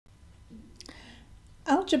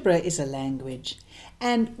Algebra is a language,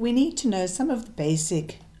 and we need to know some of the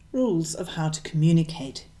basic rules of how to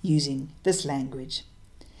communicate using this language.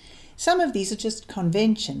 Some of these are just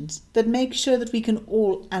conventions that make sure that we can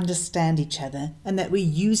all understand each other and that we're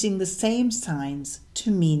using the same signs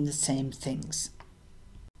to mean the same things.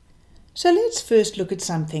 So let's first look at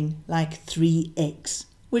something like 3x,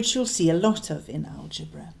 which you'll see a lot of in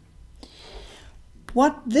algebra.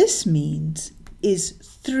 What this means is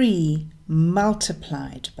 3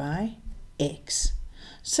 multiplied by x.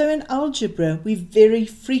 So in algebra, we very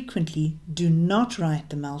frequently do not write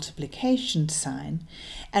the multiplication sign,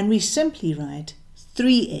 and we simply write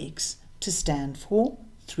 3x to stand for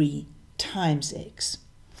 3 times x.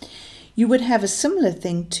 You would have a similar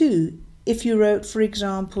thing too if you wrote, for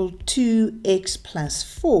example, 2x plus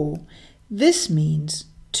 4. This means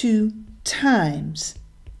 2 times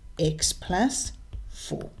x plus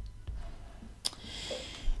 4.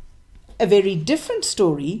 A very different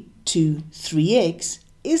story to 3x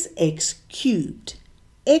is x cubed.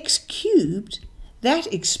 X cubed,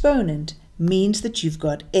 that exponent means that you've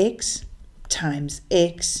got x times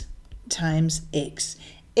x times x.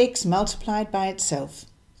 X multiplied by itself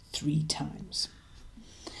 3 times.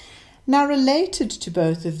 Now, related to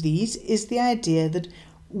both of these is the idea that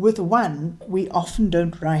with 1 we often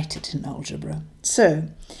don't write it in algebra. So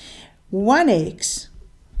 1x,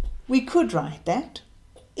 we could write that.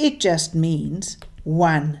 It just means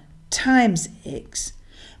 1 times x.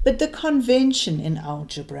 But the convention in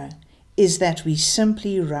algebra is that we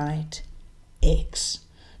simply write x.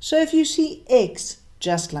 So if you see x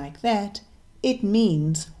just like that, it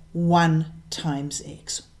means 1 times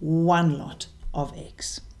x, one lot of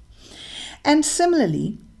x. And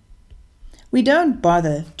similarly, we don't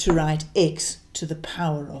bother to write x to the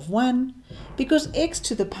power of 1 because x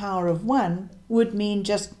to the power of 1 would mean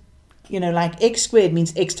just, like x squared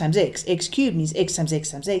means x times x, x cubed means x times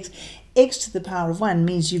x times x. X to the power of 1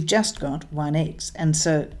 means you've just got 1x, and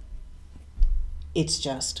so it's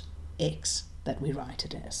just x that we write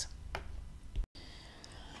it as.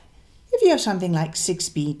 If you have something like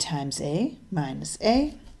 6b times a minus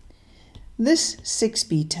a, this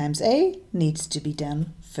 6b times a needs to be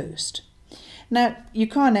done first. Now, you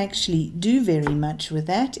can't actually do very much with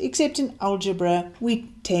that, except in algebra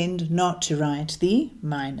we tend not to write the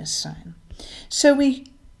minus sign. So we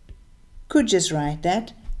could just write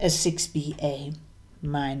that as 6ba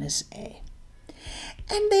minus a.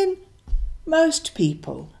 And then most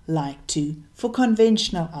people like to, for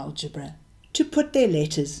conventional algebra, to put their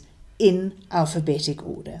letters in alphabetic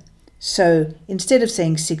order. So instead of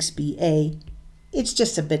saying 6ba, it's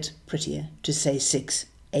just a bit prettier to say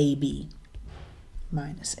 6ab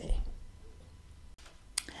minus a.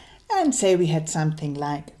 And say we had something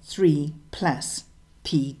like 3 plus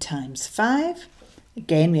p times 5.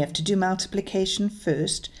 Again, we have to do multiplication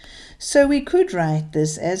first. So we could write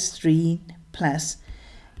this as 3 plus,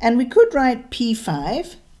 and we could write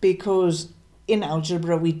p5 because in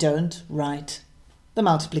algebra we don't write the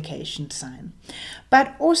multiplication sign.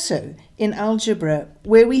 But also in algebra,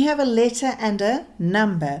 where we have a letter and a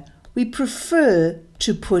number, we prefer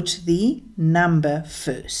to put the number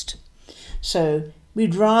first. So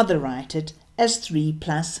we'd rather write it as 3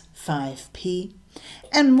 plus 5p,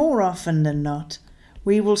 and more often than not,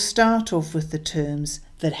 we will start off with the terms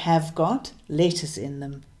that have got letters in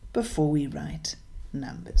them before we write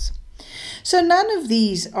numbers. So none of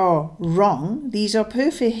these are wrong, these are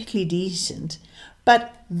perfectly decent,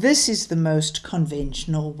 but this is the most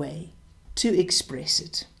conventional way to express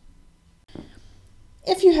it.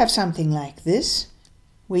 If you have something like this,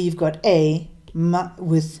 where you've got a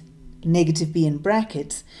with negative b in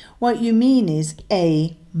brackets, what you mean is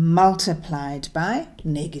a multiplied by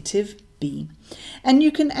negative b. And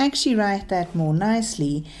you can actually write that more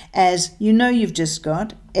nicely as you've just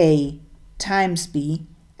got a times b,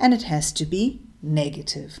 and it has to be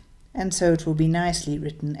negative. And so it will be nicely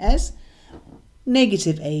written as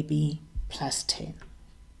negative ab plus 10.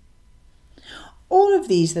 All of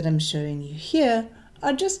these that I'm showing you here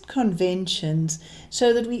are just conventions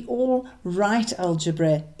so that we all write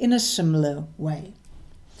algebra in a similar way.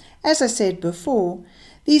 As I said before,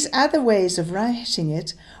 these other ways of writing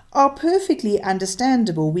it are perfectly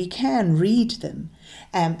understandable. We can read them,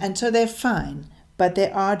 and so they're fine, but they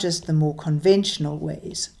are just the more conventional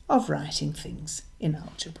ways of writing things in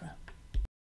algebra.